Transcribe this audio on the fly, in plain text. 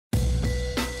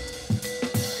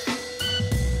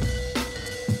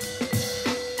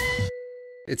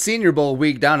It's Senior Bowl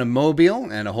week down in Mobile,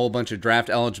 and a whole bunch of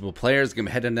draft-eligible players going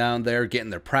to be heading down there, getting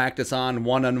their practice on,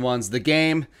 one-on-ones. The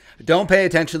game, don't pay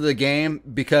attention to the game,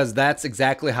 because that's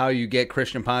exactly how you get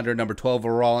Christian Ponder, number 12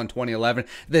 overall in 2011,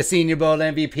 the Senior Bowl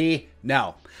MVP.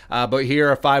 No. But here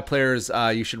are 5 players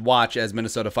you should watch as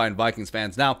Minnesota Vikings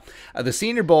fans. Now, the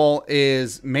Senior Bowl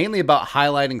is mainly about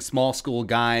highlighting small school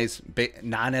guys,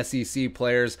 non-SEC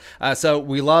players. So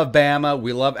we love Bama,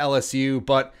 we love LSU,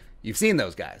 but you've seen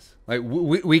those guys. Like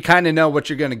we kind of know what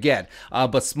you're going to get.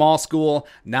 But small school,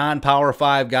 non-Power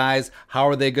 5 guys, how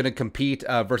are they going to compete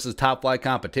versus top flight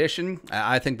competition?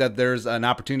 I think that there's an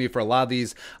opportunity for a lot of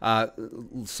these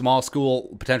small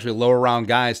school, potentially lower round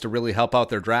guys to really help out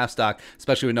their draft stock,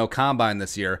 especially with no combine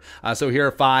this year. So here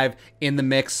are 5 in the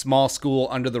mix, small school,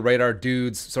 under the radar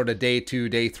dudes, sort of day 2,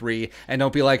 day 3. And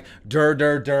don't be like,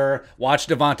 watch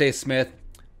Devontae Smith.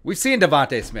 We've seen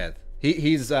Devontae Smith.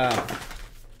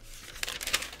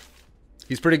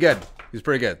 He's pretty good. He's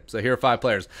pretty good. So here are 5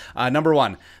 players. Number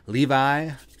 1,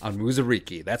 LEVI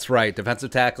ONWUZURIKE. That's right, defensive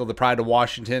tackle, the pride of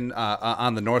Washington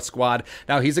on the North squad.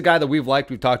 Now, he's a guy that we've liked.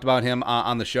 We've talked about him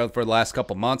on the show for the last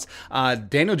couple months.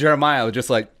 Daniel Jeremiah was just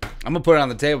like, I'm going to put it on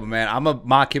the table, man. I'm going to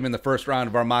mock him in the first round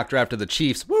of our mock draft to the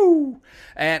Chiefs. Woo!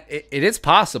 And it is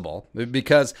possible,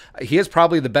 because he is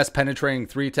probably the best penetrating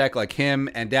 3-tech, like him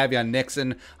and Davion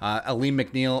Nixon, Aleem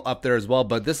McNeil up there as well.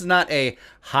 But this is not a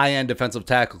high-end defensive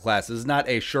tackle class. This is not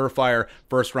a surefire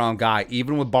first-round guy,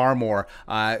 even with Barmore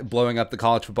blowing up the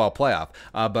college football playoff.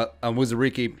 But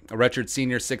ONWUZURIKE, a redshirt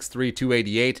senior, 6'3",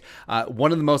 288,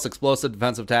 one of the most explosive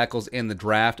defensive tackles in the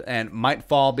draft, and might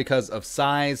fall because of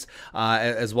size,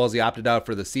 as well as he opted out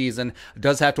for the season.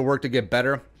 Does have to work to get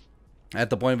better at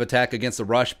the point of attack against the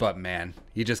rush, but man,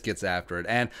 he just gets after it.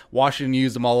 And Washington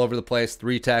used him all over the place,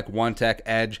 3-tech, 1-tech,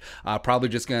 edge. Probably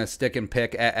just going to stick and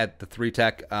pick at the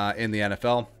 3-tech in the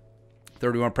NFL.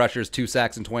 31 pressures, 2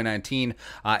 sacks in 2019,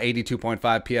 82.5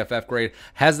 PFF grade.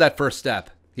 Has that first step.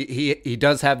 He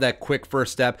does have that quick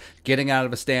first step, getting out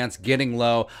of a stance, getting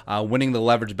low, winning the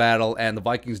leverage battle, and the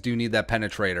Vikings do need that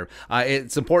penetrator.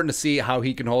 It's important to see how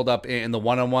he can hold up in the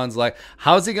one-on-ones. Like,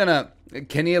 how's he going to...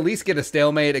 Can he at least get a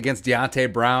stalemate against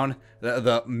Deontay Brown,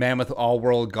 the mammoth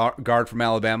all-world guard from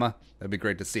Alabama? That'd be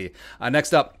great to see.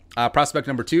 Next up, prospect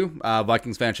number 2.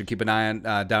 Vikings fans should keep an eye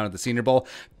on down at the Senior Bowl.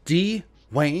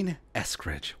 Wayne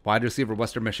ESKRIDGE, wide receiver,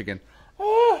 Western Michigan.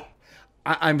 Oh,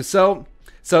 So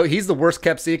he's the worst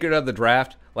kept secret of the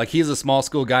draft. Like, he's a small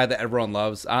school guy that everyone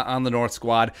loves on the North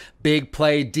squad. Big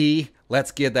play D.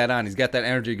 Let's get that on. He's got that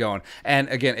energy going. And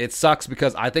again, it sucks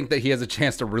because I think that he has a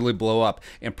chance to really blow up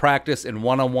in practice, in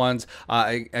one-on-ones,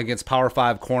 against Power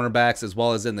 5 cornerbacks, as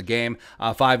well as in the game.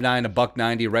 5'9", a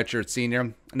 $190, redshirt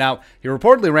senior. Now, he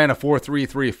reportedly ran a 4.3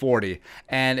 340,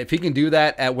 and if he can do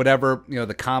that at whatever,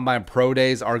 the combine pro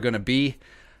days are going to be,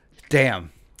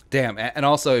 damn. And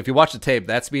also, if you watch the tape,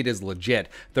 that speed is legit.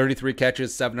 33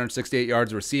 catches, 768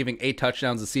 yards receiving, 8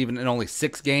 touchdowns receiving in only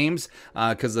 6 games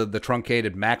because of the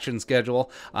truncated MACtion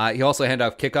schedule. He also handed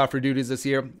off kickoff duties this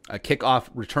year, kickoff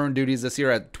return duties this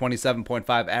year at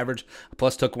 27.5 average,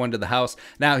 plus took one to the house.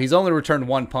 Now, he's only returned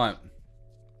 1 punt.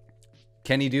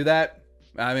 Can he do that?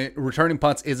 I mean, returning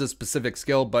punts is a specific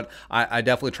skill, but I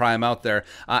definitely try him out there.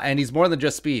 And he's more than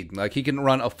just speed. Like, he can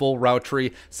run a full route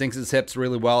tree, sinks his hips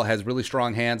really well, has really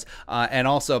strong hands. And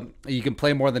also, you can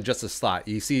play more than just a slot.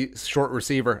 You see short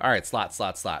receiver, all right, slot.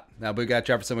 Now, we got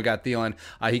Jefferson, we got Dillon.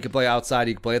 He can play outside,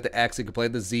 he can play at the X, he can play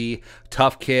at the Z.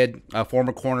 Tough kid,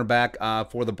 former cornerback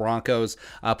for the Broncos.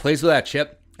 Plays with that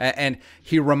chip. And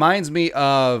he reminds me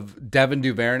of Devin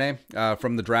Duvernay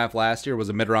from the draft last year. Was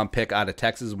a mid-round pick out of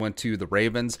Texas, went to the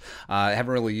Ravens. I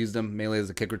haven't really used him mainly as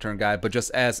a kick return guy, but just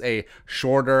as a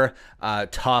shorter,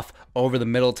 tough,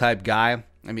 over-the-middle type guy.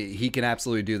 I mean, he can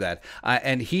absolutely do that.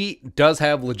 And he does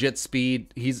have legit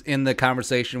speed. He's in the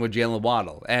conversation with Jalen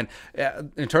Waddle. And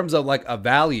in terms of, like, a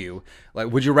value,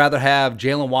 like, would you rather have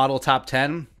Jalen Waddle top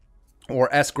 10 or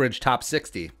ESKRIDGE top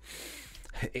 60?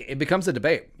 It becomes a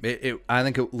debate. I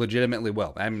think it legitimately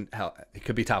will. I mean, hell, it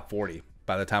could be top 40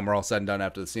 by the time we're all said and done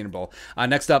after the Senior Bowl.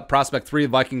 Next up, prospect 3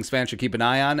 Vikings fans should keep an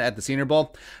eye on at the Senior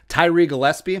Bowl. TYREE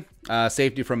GILLESPIE,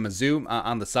 safety from MIZZOU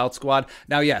on the South squad.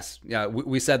 Now, yes,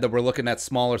 we said that we're looking at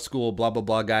smaller school, blah, blah,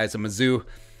 blah guys. And MIZZOU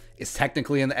is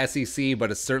technically in the SEC,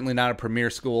 but it's certainly not a premier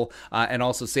school. And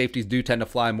also, safeties do tend to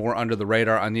fly more under the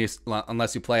radar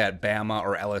unless you play at Bama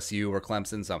or LSU or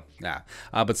Clemson. So, yeah.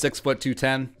 But 6 foot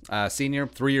 210, senior,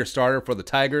 3-year starter for the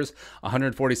Tigers,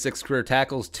 146 career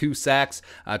tackles, 2 sacks,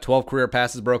 12 career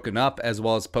passes broken up, as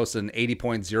well as posted an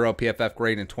 80.0 PFF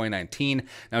grade in 2019.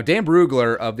 Now, Dan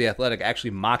Brugler of The Athletic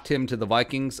actually mocked him to the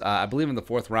Vikings, I believe in the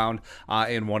 4th round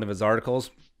in one of his articles.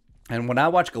 And when I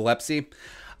watch Gillespie,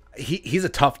 He's a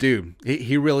tough dude.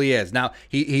 He really is. Now,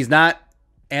 he's not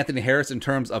Anthony Harris in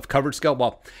terms of coverage skill.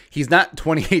 Well, he's not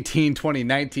 2018,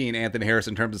 2019 Anthony Harris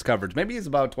in terms of coverage. Maybe he's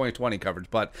about 2020 coverage.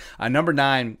 But number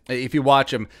 9, if you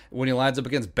watch him, when he lines up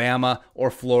against Bama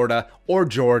or Florida or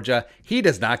Georgia, he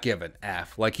does not give an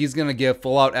F. Like, he's going to give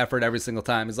full-out effort every single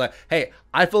time. He's like, hey,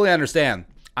 I fully understand.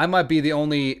 I might be the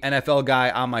only NFL guy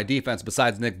on my defense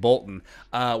besides Nick Bolton.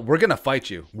 We're going to fight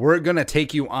you. We're going to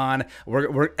take you on.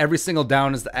 We're every single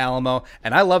down is the Alamo.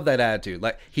 And I love that attitude.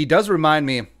 Like, he does remind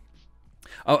me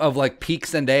of like peak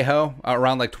Sendejo,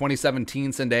 around like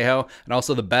 2017 Sendejo, and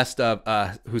also the best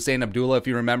of Hussein Abdullah, if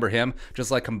you remember him.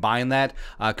 Just like combine that.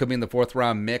 Could be in the 4th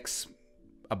round mix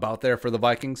about there for the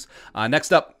Vikings.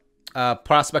 Next up,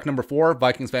 prospect number 4,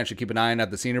 Vikings fans should keep an eye on at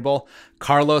the Senior Bowl.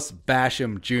 Carlos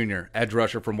Basham Jr., edge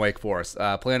rusher from Wake Forest,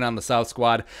 playing on the South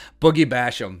squad. Boogie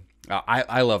Basham,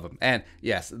 I love him. And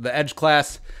yes, the edge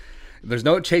class, there's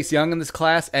no Chase Young in this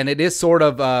class, and it is sort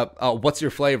of what's your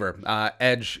flavor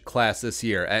edge class this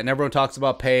year. And everyone talks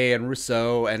about Pay and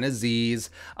Rousseau and Aziz.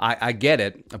 I get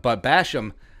it, but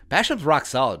Basham's rock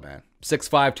solid, man. 6'5",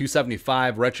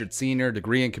 275, redshirt senior,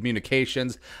 degree in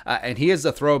communications, and he is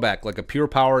a throwback, like a pure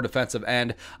power defensive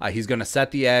end. He's going to set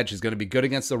the edge. He's going to be good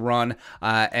against the run,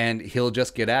 and he'll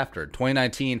just get after it.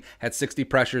 2019 had 60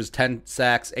 pressures, 10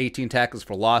 sacks, 18 tackles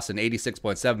for loss, and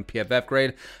 86.7 PFF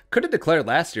grade. Could have declared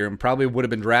last year and probably would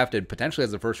have been drafted potentially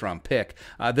as a first-round pick.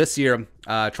 This year,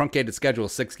 truncated schedule,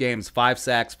 6 games, 5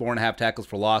 sacks, 4.5 tackles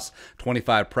for loss,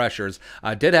 25 pressures.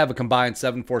 Did have a combined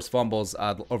 7 forced fumbles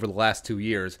over the last 2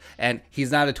 years, and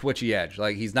he's not a twitchy edge.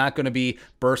 Like, he's not going to be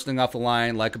bursting off the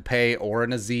line like a Pay or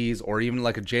an Aziz or even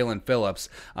like a Jalen Phillips,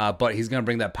 but he's going to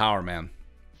bring that power, man.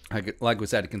 Like we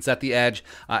said, he can set the edge,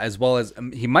 as well as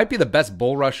he might be the best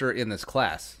bull rusher in this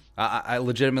class. I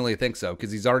legitimately think so,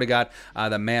 because he's already got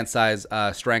the man-size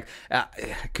strength.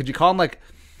 Could you call him like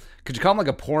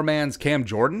a poor man's Cam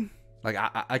Jordan? Like,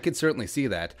 I could certainly see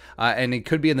that. And he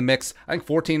could be in the mix. I think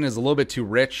 14 is a little bit too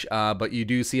rich, but you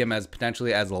do see him as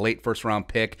potentially as a late first-round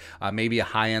pick, maybe a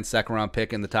high-end second-round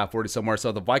pick in the top 40 somewhere.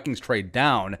 So the Vikings trade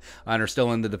down and are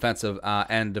still in the defensive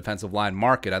and defensive line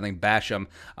market. I think Basham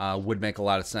would make a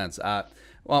lot of sense.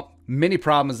 Well, mini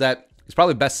problem is that he's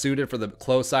probably best suited for the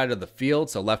close side of the field,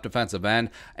 so left defensive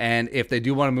end. And if they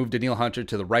do want to move Danielle Hunter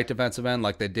to the right defensive end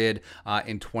like they did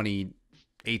in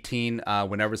 2018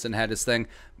 when Everson had his thing,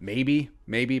 maybe,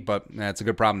 but it's a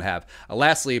good problem to have.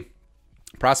 Lastly,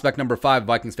 prospect number 5,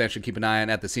 Vikings fans should keep an eye on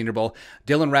at the Senior Bowl.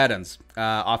 DILLON,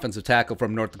 offensive tackle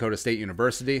from North Dakota State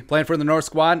University. Playing for the North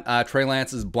Squad, Trey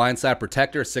Lance's blindside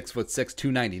protector, 6'6",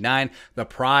 299. The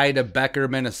pride of Becker,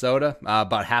 Minnesota,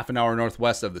 about half an hour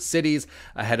northwest of the cities,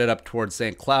 headed up towards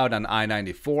St. Cloud on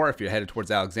I-94. If you're headed towards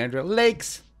Alexandria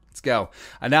Lakes, let's go.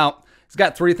 Now, he's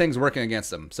got 3 things working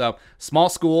against him. So, small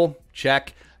school,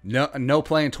 check. No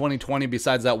play in 2020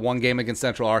 besides that 1 game against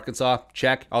Central Arkansas.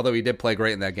 Check, although he did play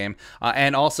great in that game.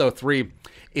 And also 3,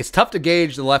 it's tough to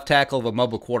gauge the left tackle of a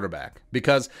mobile quarterback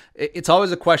because it's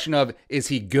always a question of, is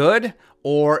he good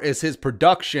or is his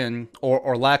production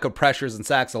or lack of pressures and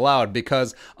sacks allowed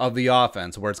because of the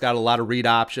offense, where it's got a lot of read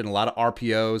option, a lot of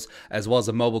RPOs, as well as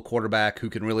a mobile quarterback who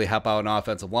can really help out an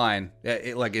offensive line.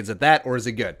 Is it that or is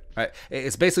he good? Right?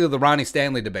 It's basically the Ronnie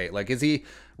Stanley debate. Like, is he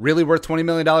really worth $20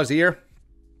 million a year?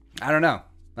 I don't know.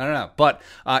 But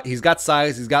he's got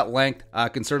size, he's got length,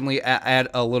 can certainly add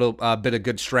a little bit of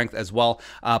good strength as well.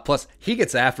 Plus, he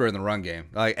gets after in the run game.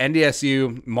 Like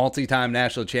NDSU, multi-time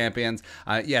national champions.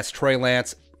 Yes, Trey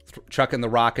Lance chucking the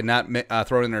rock and not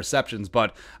throwing interceptions,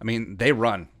 but, I mean, they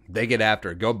run. They get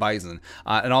after it. Go Bison.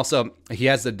 And also, he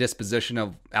has the disposition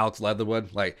of Alex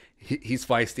Leatherwood. Like, he's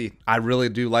feisty. I really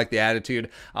do like the attitude.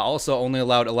 Also, only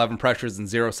allowed 11 pressures and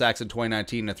 0 sacks in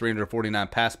 2019 and 349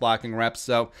 pass blocking reps.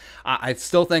 So, I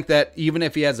still think that even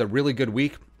if he has a really good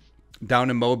week down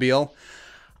in Mobile,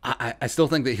 I still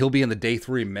think that he'll be in the day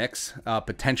 3 mix.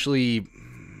 Potentially,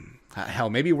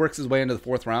 hell, maybe he works his way into the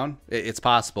 4th round. It's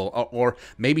possible. Or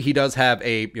maybe he does have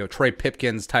a Trey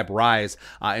Pipkins type rise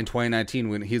in 2019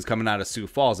 when he's coming out of Sioux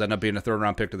Falls, end up being a 3rd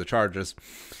round pick to the Chargers.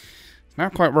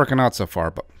 Not quite working out so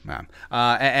far, but man.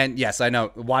 And yes, I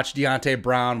know. Watch Deontay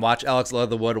Brown, watch Alex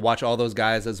Leatherwood, watch all those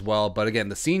guys as well. But again,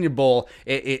 the Senior Bowl,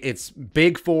 it's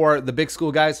big for the big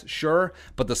school guys, sure.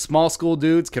 But the small school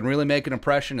dudes can really make an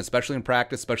impression, especially in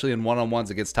practice, especially in one-on-ones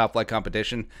against top-flight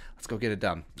competition. Let's go get it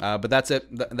done. But that's it.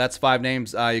 That's 5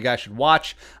 names you guys should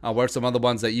watch. What are some other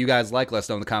ones that you guys like? Let us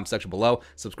know in the comment section below.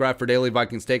 Subscribe for daily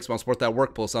Vikings takes. Want to support that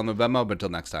work? Post on the Venmo. But until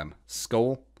next time,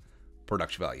 Skol,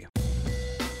 production value.